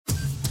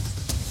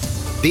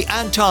The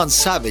Anton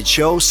Savage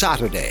Show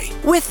Saturday.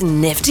 With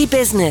Nifty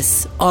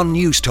Business on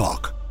News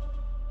Talk.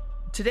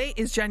 Today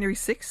is January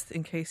 6th,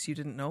 in case you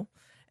didn't know.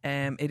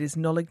 It is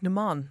Nollaig,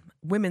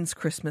 Women's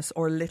Christmas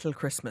or Little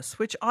Christmas,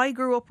 which I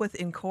grew up with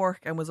in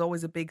Cork and was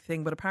always a big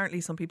thing, but apparently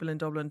some people in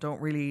Dublin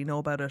don't really know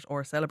about it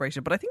or celebrate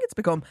it. But I think it's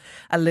become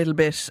a little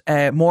bit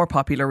more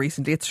popular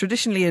recently. It's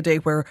traditionally a day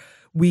where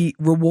we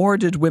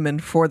rewarded women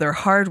for their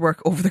hard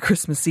work over the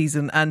Christmas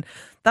season, and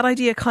that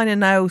idea kind of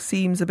now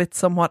seems a bit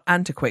somewhat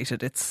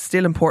antiquated. It's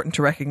still important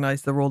to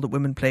recognise the role that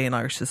women play in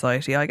Irish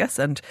society, I guess,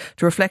 and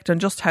to reflect on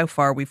just how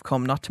far we've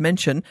come, not to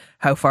mention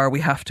how far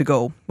we have to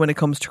go when it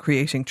comes to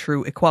creating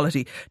true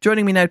equality.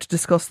 Joining me now to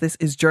discuss this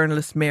is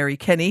journalist Mary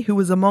Kenny, who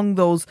was among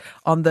those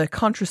on the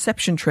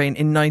Contraception Train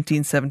in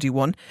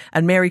 1971,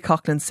 and Mary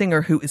Coughlan,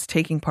 singer, who is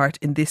taking part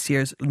in this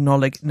year's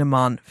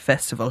Nollaig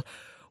Festival.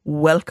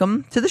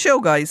 Welcome to the show,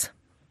 guys.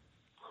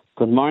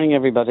 Good morning,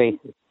 everybody.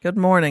 Good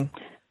morning.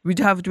 Do we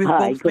have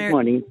Hi, both good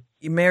morning.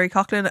 Mary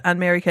Coughlan and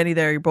Mary Kenny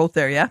there? You're both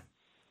there, yeah?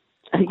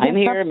 I'm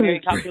here,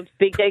 Mary Coughlan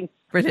speaking.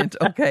 Brilliant,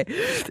 okay.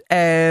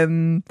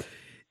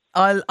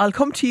 I'll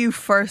come to you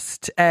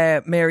first,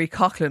 Mary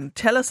Coughlan.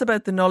 Tell us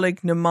about the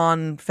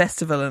Nollaig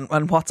Festival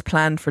and what's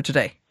planned for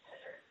today.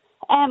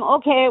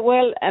 Okay,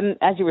 well,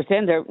 as you were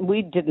saying there,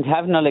 we didn't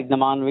have Nollaig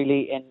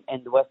really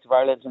in the west of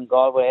Ireland and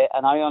Galway,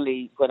 and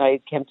when I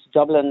came to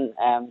Dublin,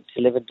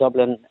 to live in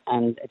Dublin,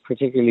 and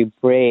particularly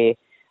Bray,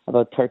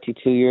 about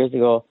 32 years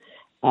ago,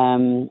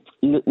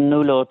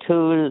 Nuala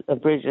O'Toole,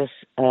 Bridget,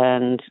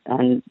 and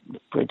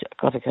Bridget,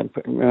 God, I can't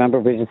remember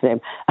Bridget's name,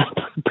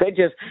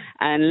 Bridget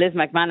and Liz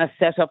McManus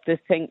set up this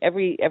thing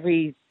every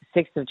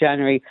 6th of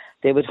January.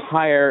 They would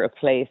hire a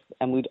place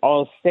and we'd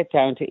all sit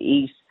down to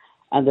eat,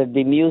 and there'd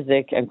be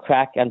music and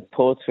crack and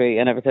poetry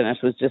and everything. It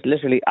was just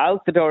literally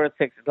out the door at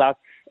 6 o'clock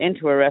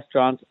into a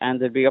restaurant,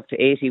 and there'd be up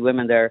to 80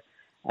 women there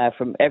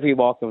from every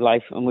walk of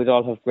life, and we'd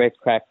all have great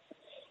crack.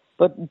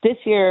 But this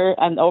year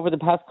and over the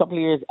past couple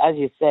of years, as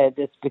you said,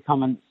 it's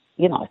becoming,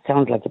 it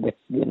sounds like a bit,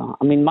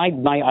 I mean,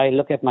 I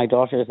look at my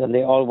daughters and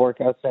they all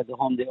work outside the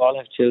home. They all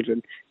have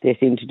children. They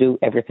seem to do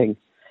everything,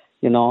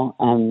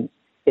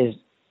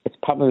 it's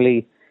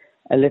probably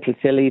a little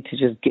silly to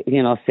just,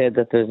 say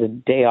that there's a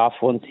day off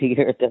once a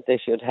year that they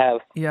should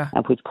have,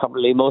 and which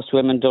probably most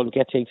women don't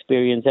get to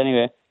experience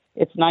anyway.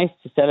 It's nice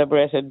to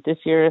celebrate it. This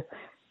year,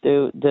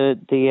 the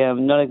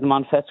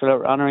Nollaig Festival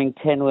are honouring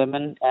 10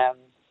 women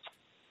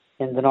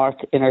in the North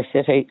Inner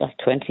City,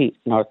 20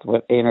 North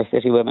Inner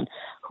City women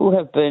who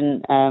have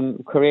been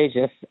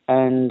courageous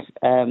and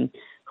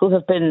who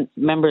have been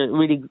members,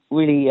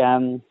 really.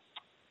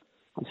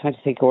 I'm trying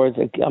to think of words.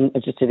 I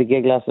just did a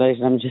gig last night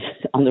and I'm just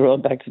on the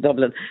road back to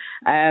Dublin.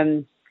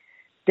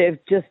 They've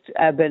just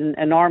been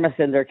enormous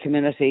in their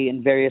community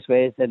in various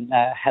ways, and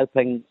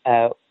helping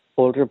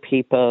older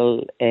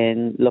people,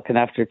 in looking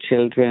after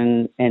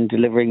children, in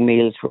delivering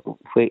meals,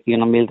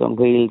 Meals on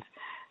Wheels,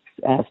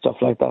 stuff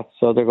like that.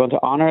 So they're going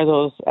to honour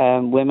those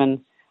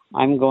women.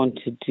 I'm going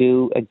to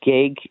do a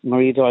gig.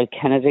 Marie Doyle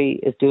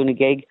Kennedy is doing a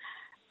gig.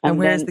 And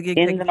where's the gig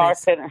in the North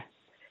Centre?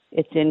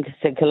 It's in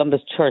St.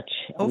 Columba's Church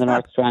in the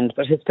North Strand,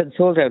 but it's been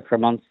sold out for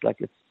months.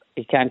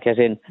 You can't get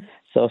in.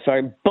 So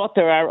sorry. But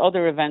there are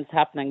other events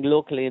happening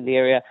locally in the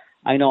area.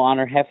 I know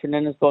Honor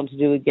Heffernan is going to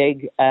do a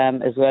gig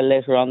as well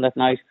later on that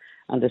night,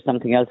 and there's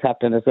something else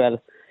happening as well.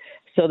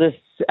 So there's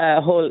a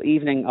whole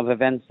evening of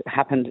events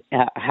happening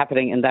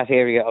in that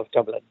area of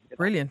Dublin.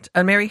 Brilliant.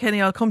 And Mary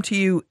Kenny, I'll come to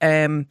you.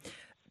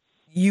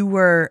 You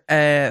were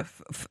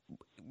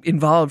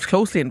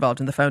closely involved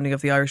in the founding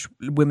of the Irish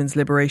Women's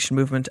Liberation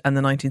Movement and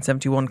the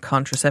 1971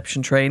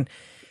 Contraception Train.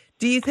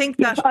 Do you think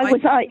that... Yes,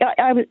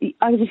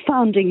 I was a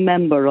founding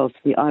member of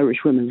the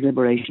Irish Women's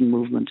Liberation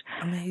Movement.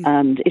 Amazing.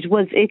 And it's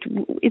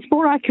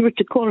more accurate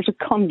to call it a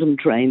condom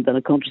train than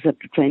a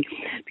contraceptive train,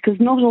 because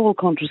not all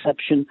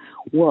contraception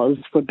was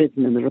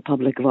forbidden in the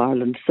Republic of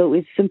Ireland. So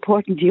it's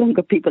important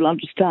younger people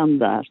understand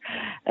that.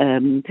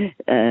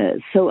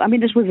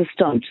 This was a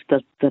stunt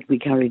that we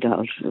carried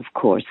out, of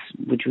course,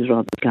 which was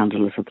rather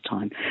scandalous at the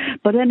time.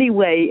 But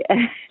anyway,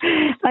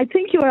 I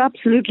think you're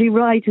absolutely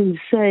right in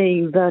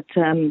saying that...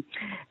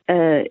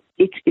 the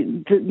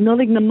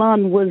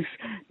Nollaig was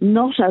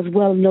not as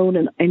well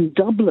known in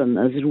Dublin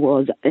as it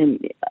was in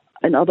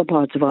other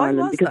parts of Ireland.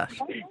 Why was that?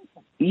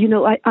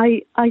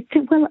 I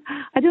think, well,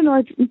 I don't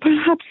know,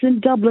 perhaps in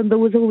Dublin there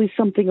was always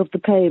something of the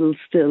pale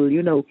still,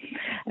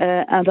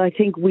 and I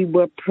think we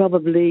were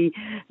probably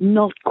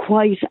not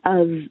quite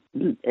as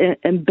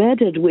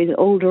embedded with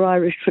older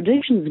Irish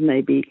traditions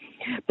maybe,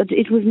 but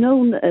it was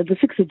known, the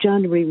 6th of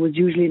January was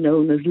usually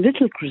known as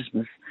Little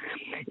Christmas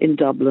in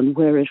Dublin,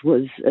 where it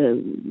was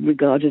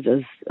regarded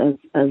as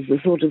the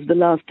sort of the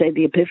last day,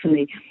 the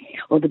Epiphany,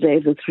 or the Day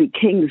of the Three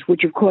Kings,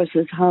 which of course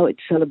is how it's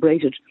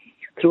celebrated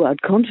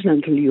throughout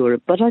continental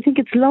Europe. But I think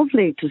it's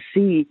lovely to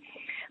see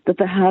that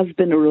there has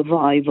been a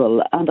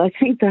revival, and I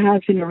think there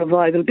has been a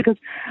revival because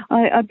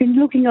I've been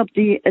looking up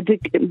the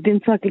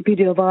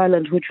Encyclopedia of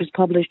Ireland, which was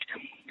published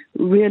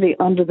really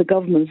under the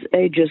government's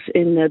aegis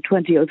in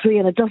 2003,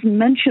 and it doesn't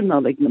mention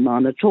Nollaig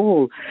Naman at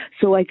all.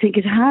 So I think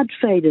it had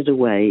faded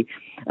away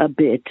a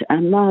bit,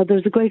 and now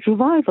there's a great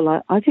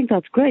revival. I think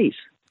that's great.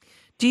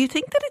 Do you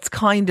think that it's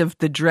kind of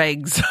the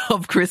dregs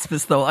of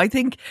Christmas, though? I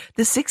think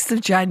the 6th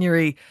of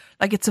January,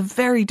 like, it's a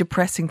very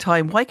depressing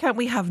time. Why can't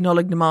we have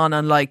Nollaig Naman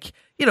on, like,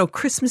 you know,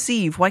 Christmas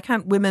Eve? Why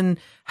can't women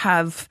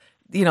have,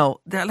 you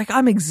know, they're like,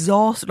 I'm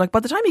exhausted. Like, by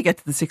the time you get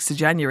to the 6th of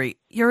January,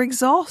 you're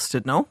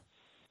exhausted, no?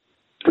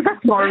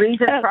 That's more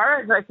reason for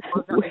it, I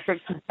suppose, than the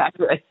 6th of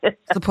January.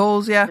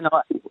 Suppose, yeah. You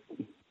know,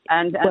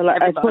 and well,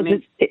 I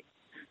suppose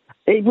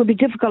it would be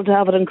difficult to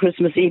have it on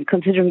Christmas Eve,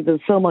 considering there's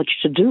so much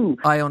to do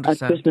at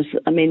Christmas.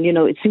 I mean, you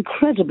know, it's an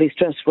incredibly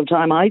stressful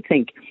time, I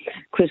think.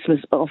 Christmas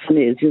often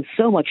is. There's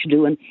so much to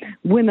do. And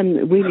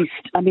women really,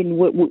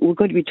 we're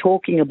going to be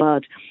talking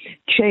about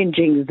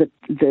changing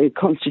the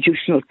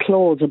constitutional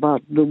clause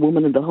about the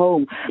woman in the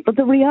home. But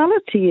the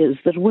reality is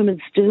that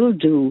women still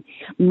do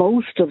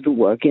most of the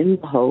work in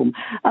the home,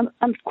 and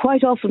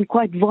quite often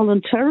quite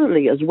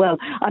voluntarily as well.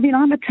 I mean,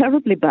 I'm a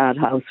terribly bad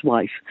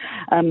housewife,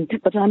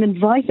 but I'm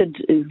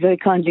very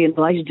kindly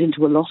invited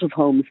into a lot of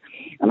homes,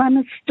 and I'm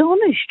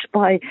astonished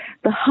by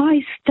the high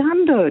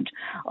standard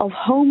of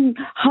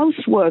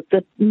housework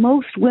that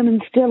most women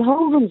still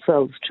hold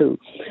themselves to.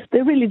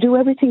 They really do.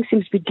 Everything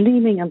seems to be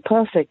gleaming and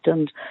perfect,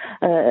 and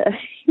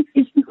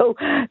you know,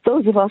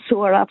 those of us who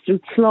are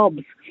absolute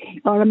slobs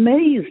are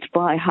amazed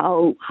by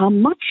how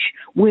much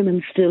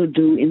women still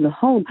do in the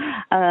home.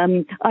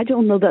 I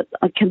don't know that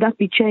can that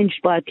be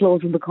changed by a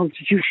clause in the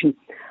Constitution.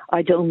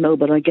 I don't know,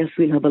 but I guess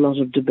we'll have a lot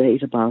of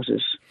debate about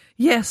it.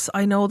 Yes,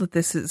 I know that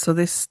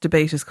this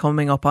debate is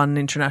coming up on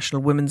International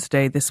Women's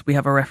Day. We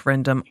have a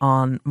referendum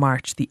on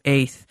March the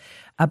 8th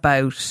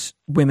about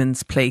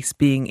women's place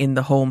being in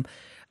the home.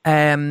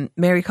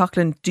 Mary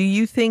Coughlan, do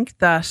you think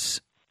that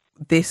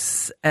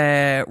this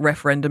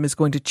referendum is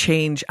going to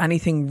change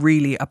anything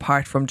really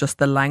apart from just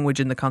the language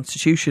in the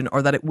Constitution,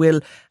 or that it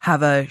will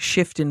have a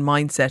shift in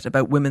mindset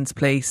about women's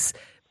place,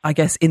 I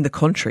guess, in the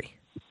country?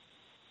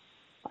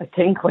 I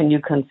think when you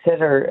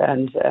consider,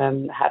 and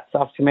hats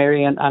off to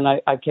Mary, and I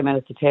came in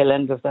at the tail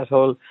end of that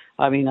whole,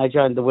 I mean, I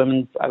joined the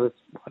women's, I was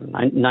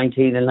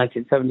 19 in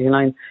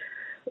 1979,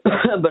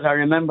 but I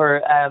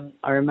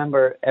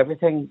remember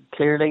everything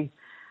clearly.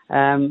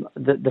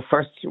 The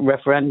first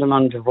referendum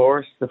on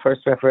divorce, the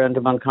first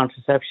referendum on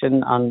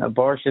contraception, on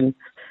abortion.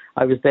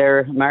 I was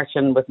there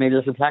marching with my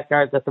little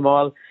placards at the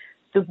mall.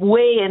 The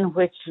way in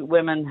which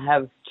women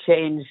have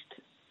changed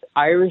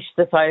Irish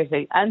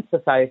society and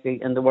society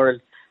in the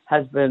world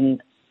has been,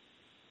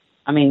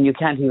 I mean, you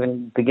can't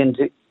even begin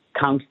to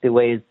count the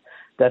ways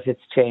that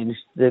it's changed.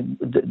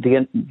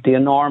 The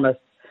enormous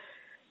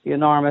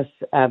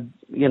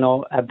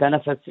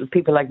benefits.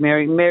 People like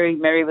Mary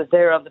was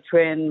there on the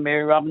train,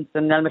 Mary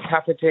Robinson, Nell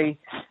McCafferty.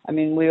 I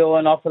mean, we owe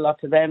an awful lot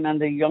to them,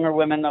 and the younger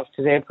women of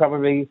today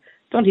probably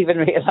don't even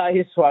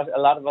realise what a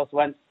lot of us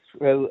went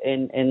through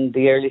in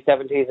the early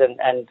 70s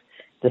and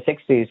the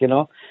 60s, you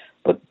know.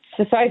 But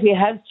society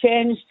has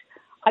changed.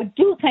 I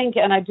do think,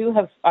 and I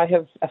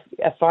have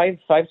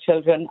five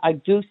children. I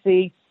do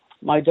see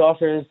my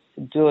daughters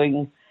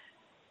doing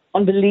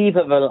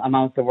unbelievable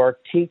amounts of work,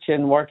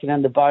 teaching, working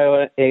in the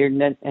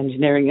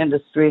bioengineering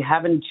industry,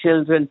 having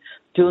children,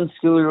 doing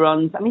school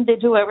runs. I mean, they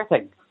do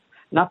everything.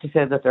 Not to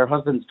say that their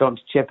husbands don't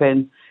chip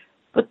in,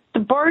 but the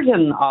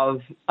burden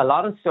of a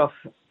lot of stuff,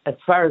 as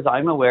far as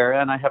I'm aware,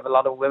 and I have a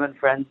lot of women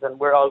friends, and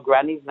we're all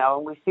grannies now,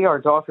 and we see our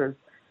daughters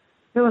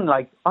doing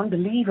like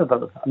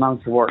unbelievable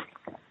amounts of work,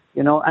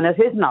 you know, and it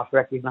is not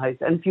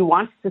recognised. And if you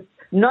want to,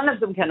 none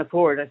of them can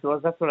afford, I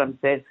suppose that's what I'm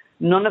saying,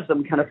 none of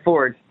them can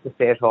afford to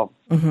stay at home.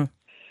 Mm-hmm.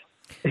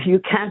 If you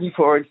can't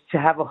afford to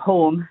have a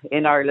home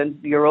in Ireland,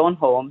 your own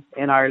home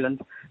in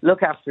Ireland,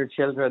 look after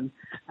children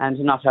and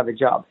not have a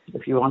job,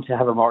 if you want to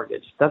have a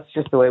mortgage. That's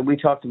just the way we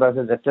talked about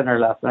it at dinner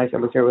last night. I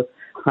was here with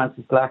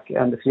Frances Black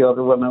and a few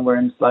other women. We're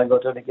in Sligo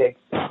doing a gig.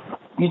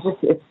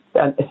 It's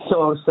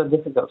so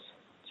difficult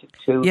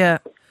to... Yeah,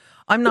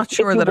 I'm not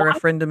sure that a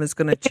referendum is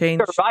going to change.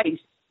 You're right.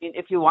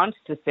 If you want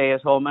to stay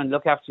at home and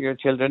look after your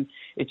children,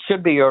 it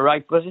should be your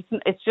right, but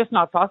it's just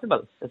not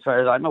possible, as far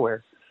as I'm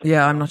aware.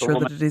 Yeah, I'm not sure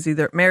that it is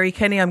either. Mary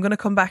Kenny, I'm going to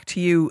come back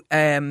to you.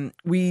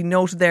 We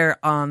noted there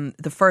on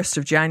the 1st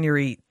of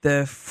January,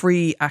 the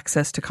free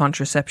access to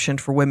contraception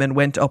for women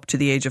went up to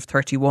the age of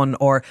 31,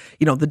 or,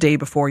 you know, the day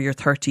before your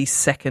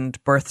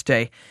 32nd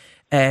birthday,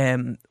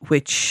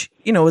 which,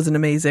 you know, is an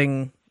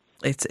amazing,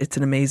 it's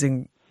an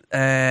amazing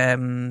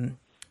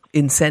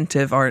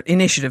incentive, or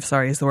initiative,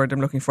 sorry, is the word I'm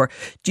looking for.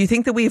 Do you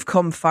think that we've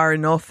come far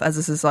enough as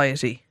a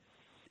society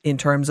in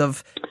terms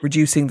of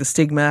reducing the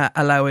stigma,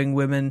 allowing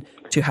women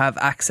to have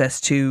access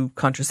to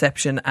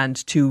contraception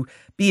and to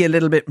be a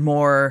little bit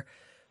more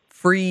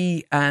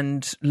free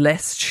and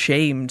less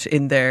shamed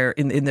in their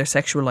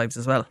sexual lives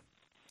as well?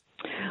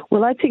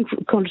 Well, I think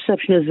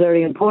contraception is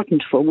very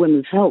important for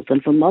women's health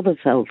and for mothers'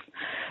 health.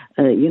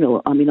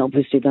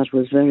 Obviously that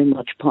was very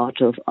much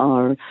part of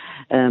our,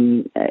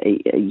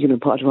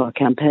 part of our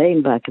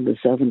campaign back in the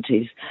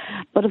 70s.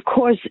 But of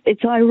course,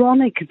 it's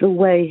ironic the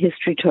way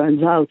history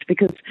turns out,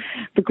 because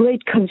the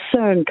great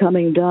concern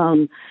coming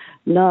down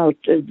now,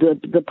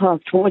 the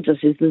path towards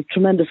us, is the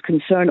tremendous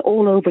concern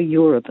all over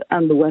Europe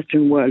and the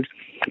Western world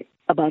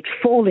about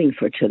falling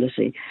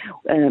fertility.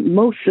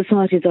 Most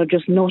societies are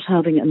just not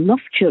having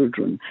enough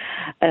children.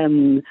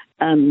 And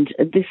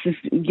this is,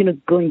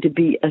 going to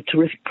be a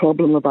terrific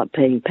problem about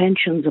paying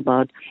pensions,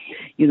 about,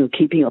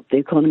 keeping up the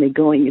economy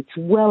going. It's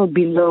well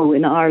below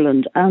in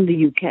Ireland and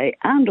the UK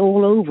and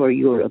all over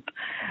Europe,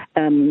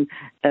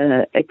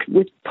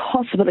 with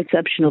possible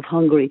exception of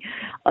Hungary,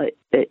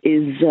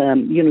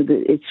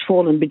 it's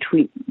fallen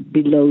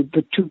below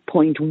the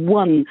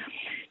 2.1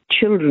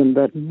 children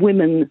that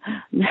women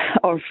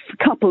or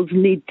couples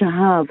need to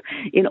have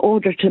in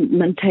order to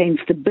maintain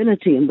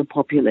stability in the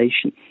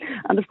population.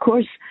 And of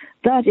course,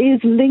 that is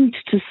linked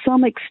to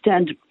some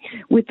extent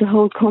with the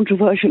whole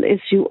controversial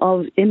issue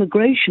of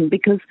immigration,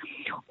 because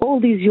all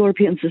these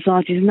European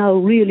societies now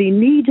really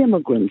need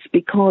immigrants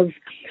because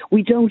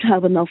we don't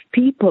have enough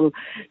people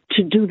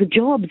to do the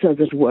jobs, as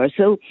it were.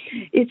 So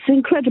it's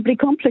incredibly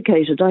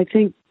complicated. I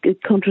think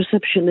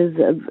contraception is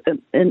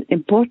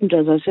important,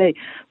 as I say,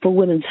 for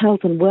women's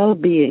health and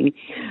well-being.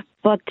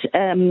 But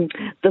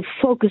the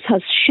focus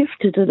has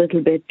shifted a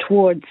little bit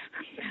towards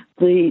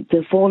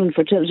the fall in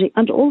fertility,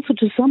 and also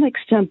to some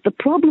extent the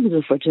problems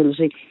of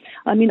fertility.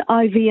 I mean,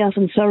 IVF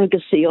and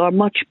surrogacy are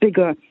much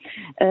bigger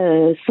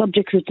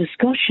subjects of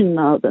discussion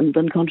now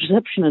than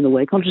contraception, in a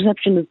way.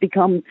 Contraception has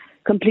become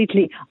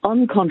completely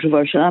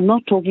uncontroversial. I'm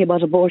not talking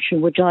about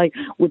abortion, which I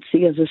would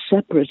see as a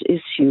separate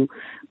issue,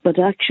 but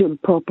actual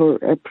proper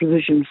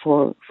provision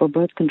for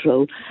birth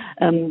control.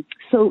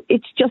 So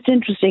it's just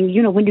interesting,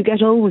 when you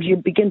get old, you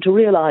begin to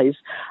realise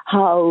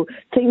how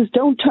things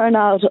don't turn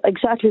out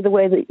exactly the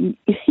way that you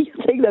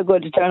think they're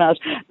going to turn out,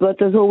 but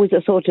there's always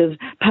a sort of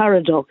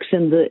paradox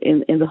in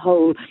the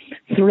whole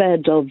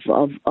thread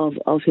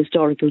of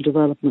historical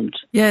development.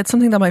 Yeah, it's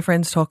something that my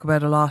friends talk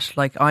about a lot.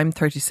 Like, I'm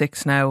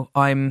 36 now.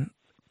 I'm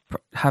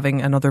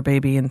having another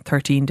baby in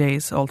 13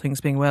 days, all things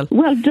being well.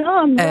 Well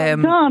done, well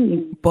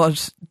done.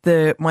 But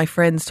my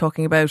friends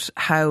talking about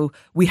how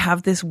we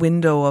have this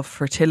window of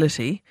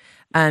fertility,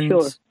 and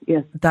sure,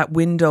 yes, that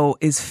window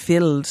is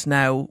filled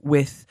now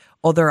with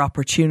other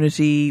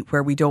opportunity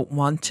where we don't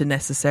want to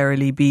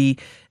necessarily be,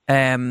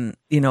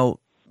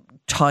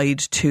 tied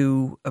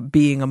to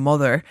being a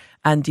mother,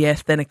 and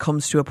yet then it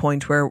comes to a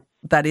point where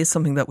that is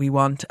something that we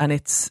want, and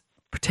it's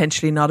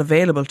potentially not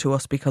available to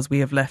us because we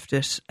have left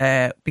it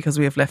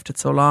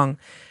so long.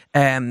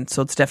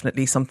 So it's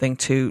definitely something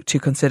to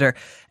consider.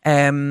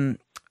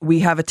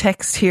 We have a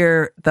text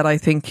here that I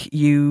think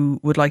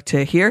you would like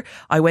to hear.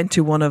 I went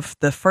to one of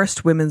the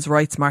first women's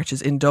rights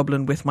marches in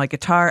Dublin with my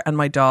guitar and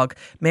my dog.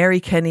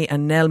 Mary Kenny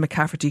and Nell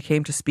McCafferty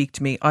came to speak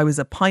to me. I was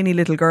a piney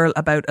little girl,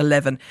 about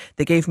 11.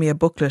 They gave me a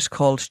booklet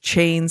called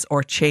Chains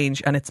or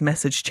Change, and its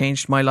message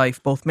changed my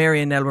life. Both Mary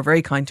and Nell were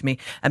very kind to me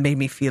and made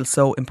me feel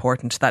so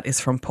important. That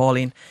is from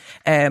Pauline.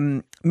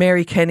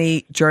 Mary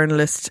Kenny,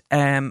 journalist,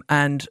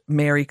 and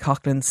Mary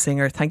Coughlan,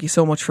 singer. Thank you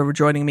so much for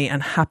joining me,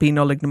 and happy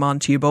Nollaig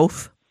Naman to you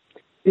both.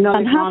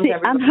 And happy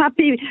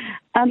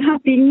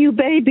new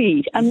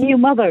baby and new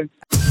mother.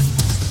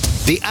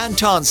 The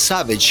Anton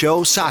Savage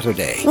Show,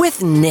 Saturday.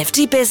 With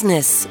Nifty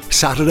Business.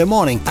 Saturday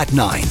morning at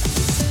 9.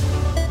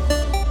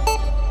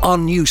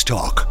 On News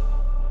Talk.